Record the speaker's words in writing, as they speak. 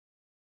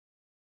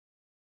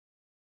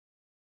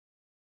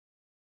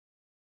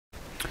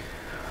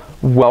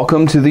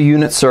Welcome to the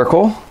unit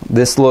circle.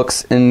 This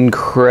looks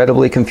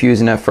incredibly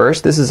confusing at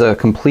first. This is a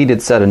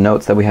completed set of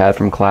notes that we had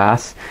from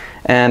class,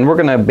 and we're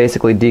going to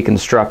basically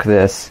deconstruct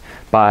this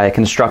by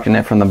constructing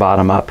it from the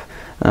bottom up.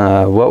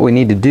 What we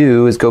need to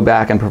do is go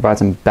back and provide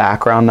some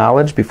background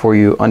knowledge before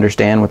you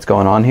understand what's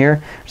going on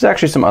here. There's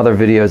actually some other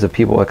videos of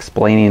people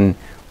explaining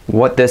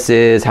what this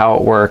is, how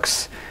it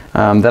works,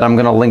 that I'm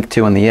going to link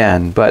to in the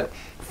end. But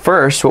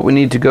first, what we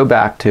need to go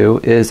back to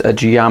is a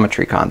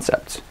geometry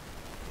concept.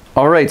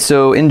 Alright,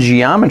 so in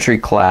geometry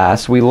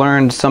class, we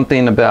learned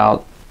something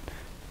about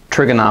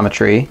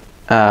trigonometry,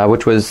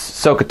 which was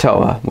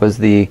SOHCAHTOA, was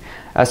the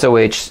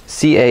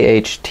SOHCAHTOA,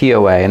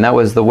 and that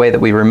was the way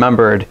that we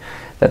remembered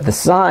that the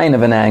sine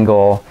of an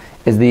angle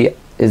is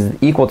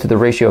equal to the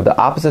ratio of the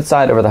opposite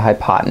side over the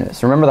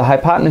hypotenuse. Remember, the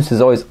hypotenuse is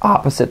always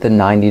opposite the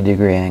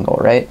 90-degree angle,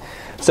 right?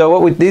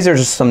 So these are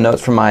just some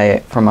notes from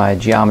my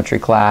geometry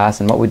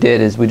class, and what we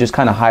did is we just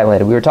kind of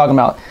highlighted. We were talking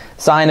about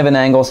sine of an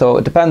angle, so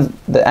it depends,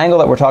 the angle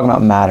that we're talking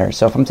about matters.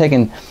 So if I'm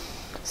taking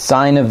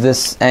sine of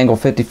this angle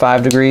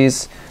 55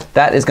 degrees,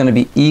 that is going to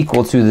be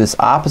equal to this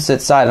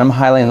opposite side. I'm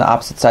highlighting the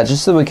opposite side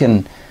just so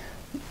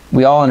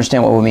we all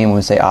understand what we mean when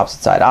we say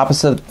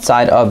opposite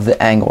side of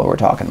the angle that we're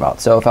talking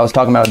about. So if I was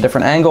talking about a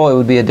different angle, it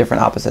would be a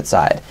different opposite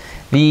side.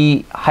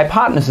 The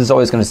hypotenuse is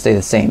always going to stay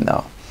the same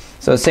though.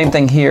 So same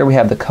thing here, we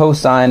have the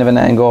cosine of an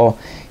angle.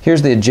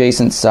 Here's the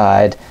adjacent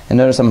side, and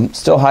notice I'm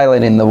still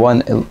highlighting the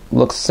one, it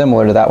looks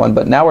similar to that one,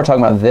 but now we're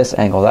talking about this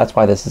angle, that's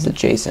why this is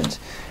adjacent.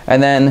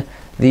 And then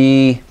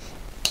the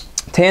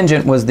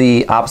tangent was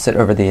the opposite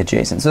over the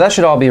adjacent. So that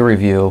should all be a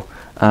review.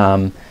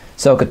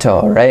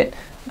 SOHCAHTOA, right?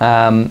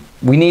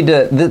 We need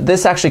to,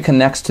 this actually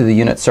connects to the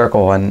unit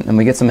circle, and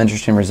we get some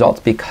interesting results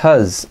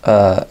because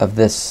of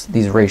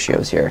these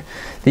ratios here.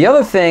 The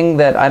other thing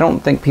that I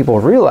don't think people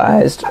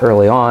realized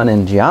early on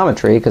in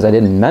geometry, because I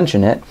didn't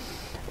mention it,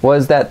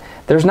 was that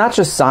there's not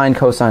just sine,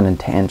 cosine, and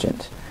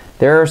tangent.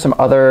 There are some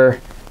other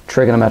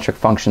trigonometric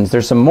functions.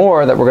 There's some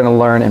more that we're going to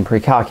learn in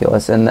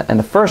pre-calculus, and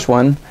the first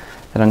one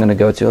that I'm going to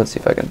go to, let's see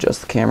if I can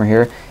adjust the camera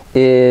here,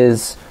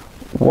 is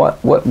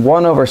what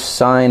 1 over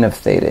sine of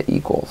theta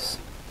equals.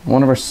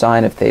 1 over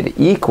sine of theta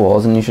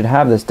equals, and you should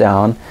have this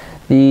down,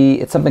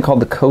 it's something called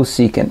the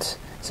cosecant.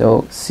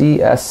 So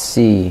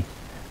CSC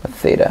of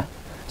theta.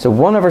 So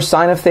 1 over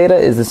sine of theta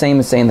is the same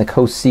as saying the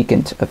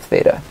cosecant of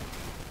theta.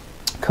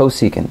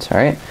 Cosecant, all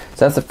right?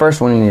 So that's the first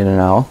one you need to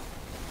know.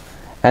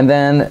 And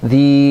then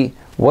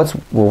what's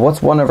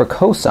 1 over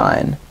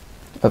cosine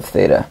of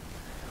theta?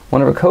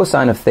 1 over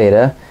cosine of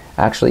theta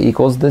actually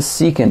equals the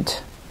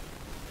secant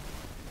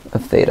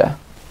of theta,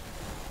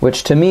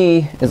 which to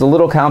me is a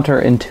little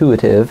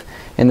counterintuitive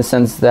in the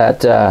sense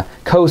that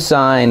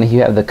cosine,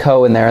 you have the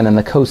co in there, and then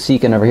the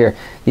cosecant over here.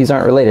 These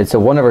aren't related. So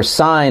 1 over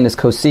sine is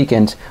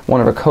cosecant,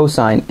 1 over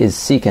cosine is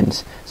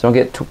secant. So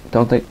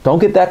don't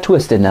get that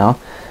twisted now.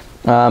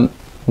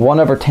 1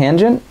 over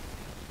tangent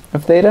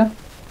of theta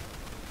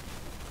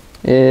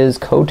is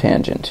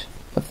cotangent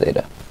of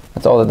theta.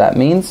 That's all that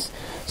means.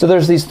 So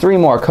there's these three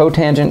more,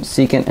 cotangent,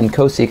 secant, and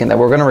cosecant, that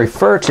we're going to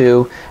refer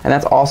to, and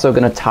that's also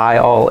going to tie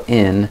all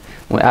in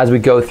as we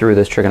go through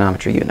this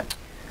trigonometry unit.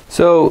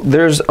 So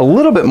there's a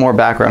little bit more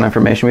background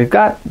information. We've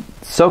got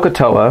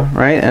SOHCAHTOA,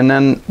 right? And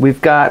then we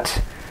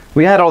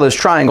had all those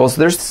triangles.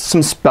 There's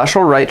some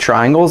special right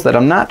triangles that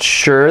I'm not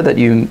sure that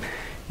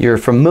you're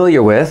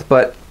familiar with,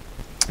 but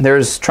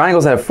there's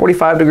triangles that have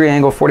 45-degree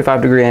angle,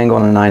 45-degree angle,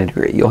 and a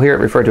 90-degree. You'll hear it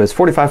referred to as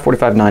 45,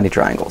 45, 90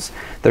 triangles.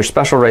 They're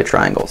special right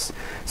triangles.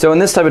 So in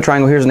this type of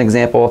triangle, here's an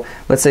example.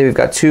 Let's say we've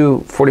got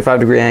two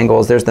 45-degree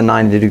angles. There's the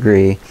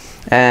 90-degree.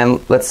 And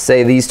let's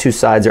say these two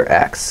sides are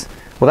x.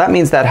 Well, that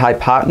means that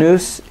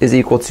hypotenuse is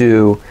equal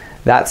to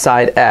that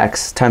side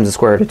x times the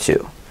square root of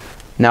 2.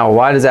 Now,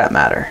 why does that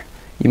matter?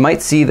 You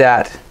might see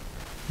that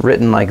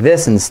written like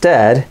this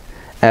instead,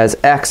 as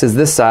x is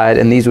this side,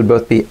 and these would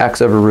both be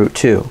x over root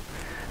 2.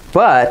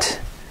 But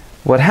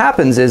what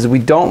happens is we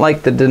don't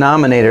like the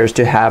denominators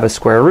to have a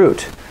square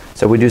root.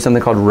 So we do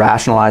something called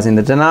rationalizing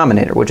the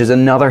denominator, which is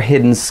another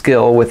hidden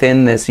skill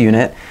within this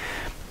unit.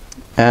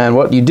 And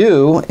what you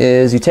do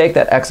is you take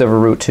that x over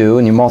root 2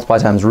 and you multiply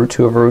times root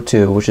 2 over root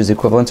 2, which is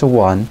equivalent to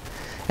 1.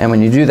 And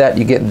when you do that,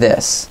 you get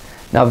this.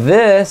 Now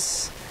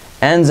this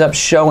ends up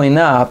showing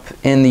up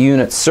in the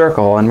unit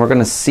circle, and we're going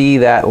to see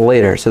that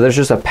later. So there's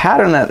just a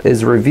pattern that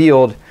is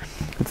revealed.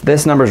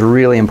 This number is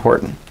really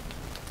important.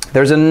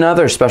 There's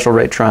another special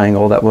right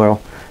triangle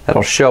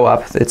that'll show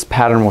up, its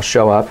pattern will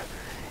show up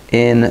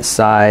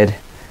inside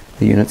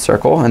the unit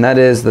circle, and that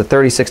is the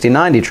 30, 60,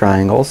 90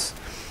 triangles.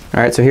 All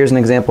right, so here's an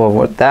example of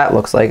what that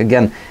looks like.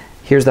 Again,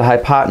 here's the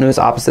hypotenuse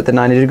opposite the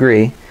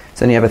 90-degree. So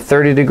then you have a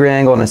 30-degree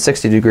angle and a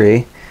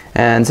 60-degree.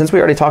 And since we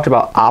already talked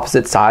about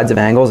opposite sides of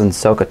angles in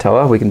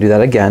SOHCAHTOA, we can do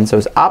that again. So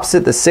it's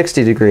opposite the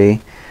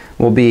 60-degree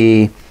will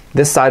be,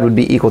 this side would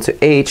be equal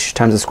to h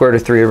times the square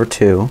root of 3 over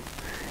 2.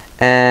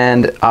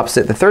 And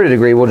opposite the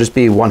 30-degree will just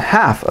be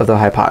 1/2 of the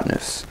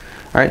hypotenuse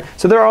Right?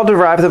 So they're all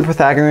derived from the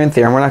Pythagorean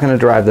theorem. We're not going to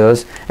derive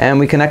those. And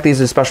we connect these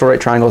to special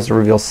right triangles to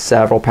reveal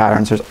several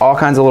patterns. There's all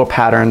kinds of little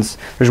patterns.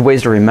 There's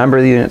ways to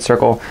remember the unit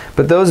circle.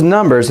 But those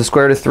numbers, the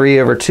square root of 3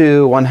 over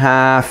 2,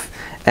 1/2,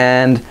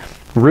 and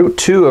root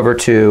 2 over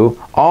 2,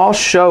 all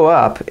show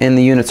up in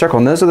the unit circle.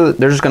 And those are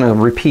they're just going to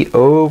repeat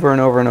over and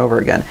over and over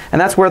again.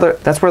 And that's where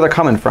they're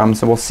coming from.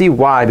 So we'll see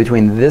why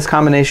between this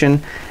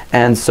combination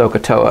and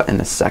SOHCAHTOA in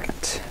a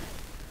second.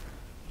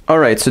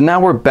 Alright, so now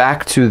we're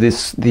back to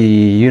the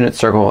unit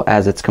circle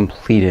as it's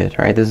completed,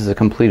 right? This is a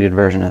completed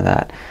version of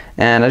that.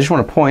 And I just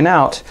want to point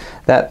out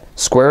that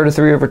square root of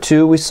 3 over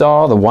 2 we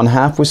saw, the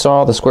 1/2 we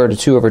saw, the square root of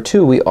 2 over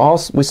 2,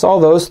 we saw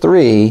those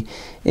three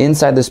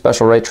inside the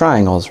special right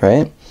triangles,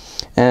 right?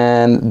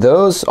 And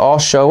those all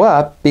show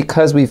up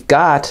because we've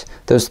got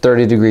those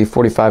 30 degree,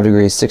 45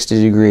 degree,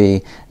 60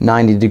 degree,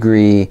 90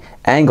 degree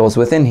angles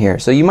within here.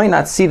 So you might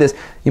not see this.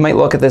 You might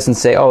look at this and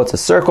say, oh, it's a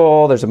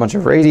circle. There's a bunch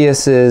of radii,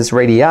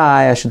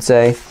 I should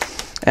say.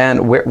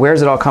 And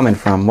where's it all coming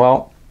from?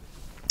 Well,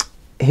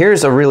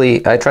 here's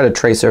I tried to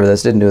trace over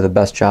this, didn't do the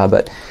best job,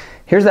 but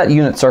here's that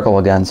unit circle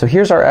again. So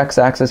here's our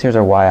x-axis, here's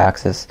our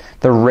y-axis.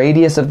 The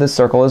radius of this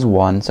circle is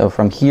 1. So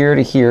from here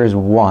to here is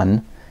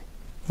 1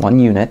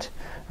 unit.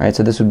 Right,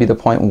 so this would be the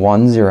point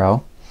 1,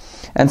 0.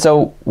 And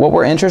so what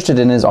we're interested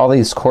in is all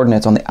these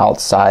coordinates on the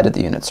outside of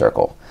the unit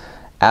circle.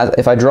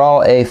 If I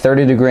draw a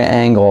 30 degree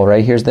angle,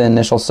 right, here's the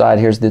initial side,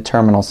 here's the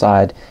terminal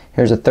side,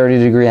 here's a 30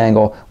 degree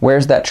angle.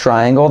 Where's that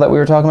triangle that we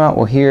were talking about?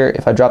 Well, here,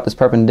 if I drop this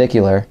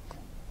perpendicular,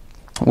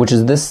 which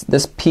is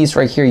this piece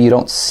right here, you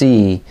don't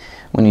see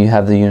when you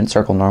have the unit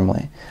circle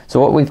normally. So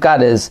what we've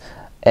got is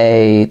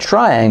a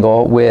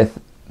triangle with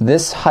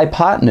this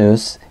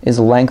hypotenuse is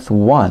length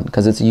 1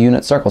 because it's a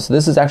unit circle. So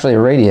this is actually a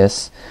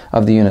radius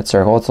of the unit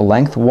circle. It's a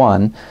length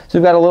 1. So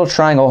we've got a little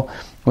triangle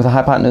with a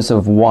hypotenuse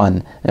of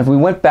 1. And if we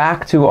went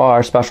back to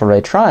our special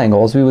right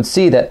triangles, we would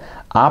see that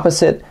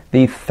opposite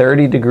the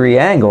 30 degree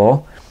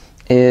angle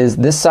is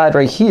this side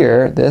right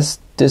here, this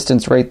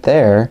distance right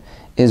there,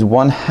 is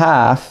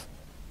 1/2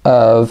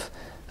 of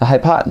the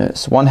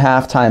hypotenuse.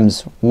 1/2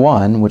 times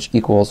 1, which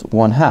equals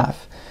 1/2.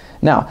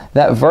 Now,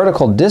 that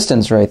vertical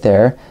distance right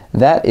there,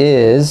 that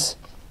is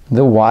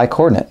the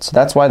y-coordinate. So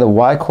that's why the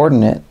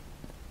y-coordinate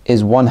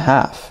is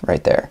 1/2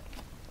 right there.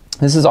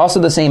 This is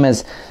also the same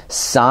as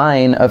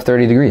sine of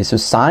 30 degrees. So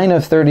sine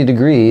of 30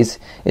 degrees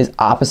is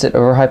opposite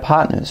over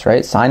hypotenuse,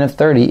 right? Sine of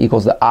 30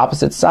 equals the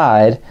opposite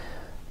side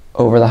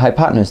over the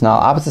hypotenuse. Now,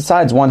 opposite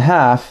side is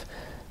 1/2.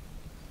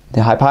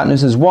 The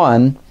hypotenuse is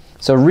 1.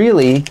 So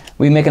really,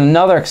 we make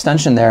another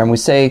extension there, and we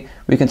say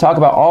we can talk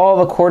about all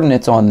the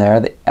coordinates on there,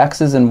 the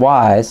x's and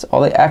y's, all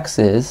the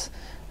x's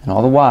and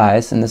all the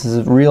y's, and this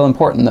is real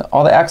important.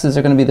 All the x's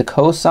are going to be the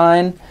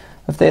cosine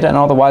of theta, and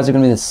all the y's are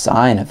going to be the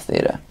sine of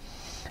theta.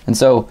 And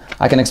so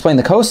I can explain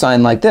the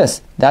cosine like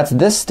this. That's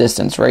this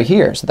distance right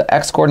here. So the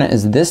x-coordinate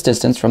is this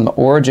distance from the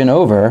origin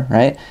over,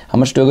 right? How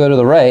much do I go to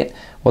the right?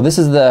 Well, this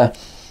is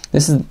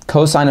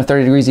cosine of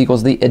 30 degrees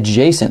equals the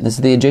adjacent. This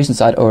is the adjacent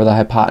side over the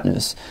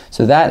hypotenuse.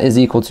 So that is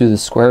equal to the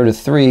square root of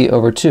 3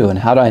 over 2. And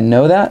how do I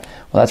know that?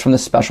 Well, that's from the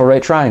special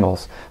right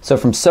triangles. So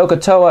from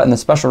SOHCAHTOA and the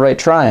special right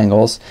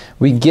triangles,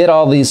 we get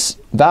all these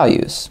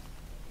values.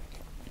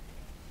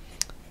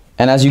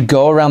 And as you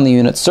go around the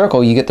unit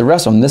circle, you get the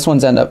rest of them. This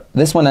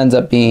one ends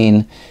up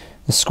being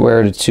the square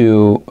root of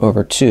 2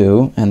 over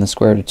 2 and the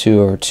square root of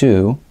 2 over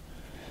 2.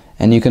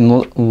 And you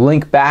can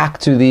link back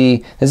to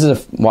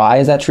why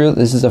is that true?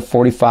 This is a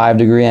 45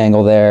 degree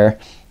angle there,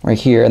 right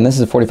here, and this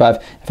is a 45.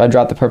 If I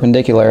drop the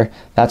perpendicular,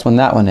 that's when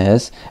that one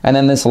is. And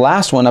then this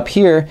last one up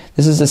here,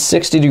 this is a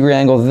 60 degree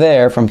angle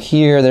there. From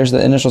here, there's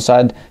the initial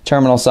side,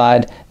 terminal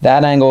side.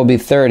 That angle would be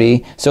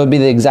 30. So it would be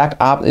the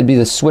exact opposite, it'd be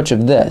the switch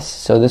of this.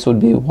 So this would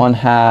be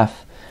 1/2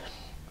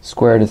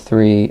 square root of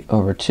 3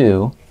 over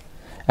 2.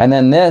 And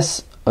then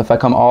this, if I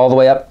come all the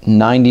way up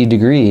 90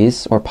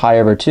 degrees, or pi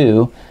over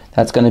 2,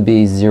 that's going to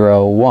be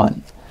 0,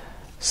 1.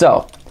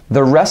 So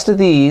the rest of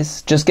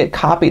these just get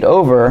copied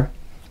over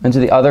into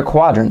the other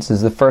quadrants. This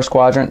is the first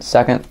quadrant,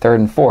 second, third,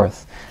 and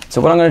fourth.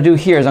 So what I'm going to do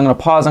here is I'm going to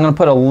pause. I'm going to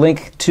put a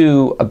link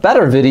to a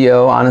better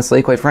video,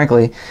 honestly, quite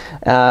frankly,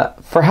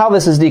 for how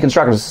this is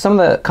deconstructed. So some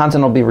of the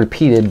content will be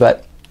repeated,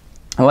 but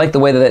I like the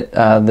way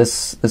that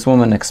this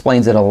woman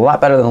explains it a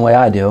lot better than the way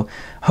I do.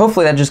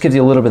 Hopefully that just gives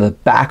you a little bit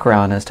of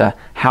background as to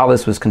how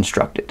this was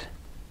constructed.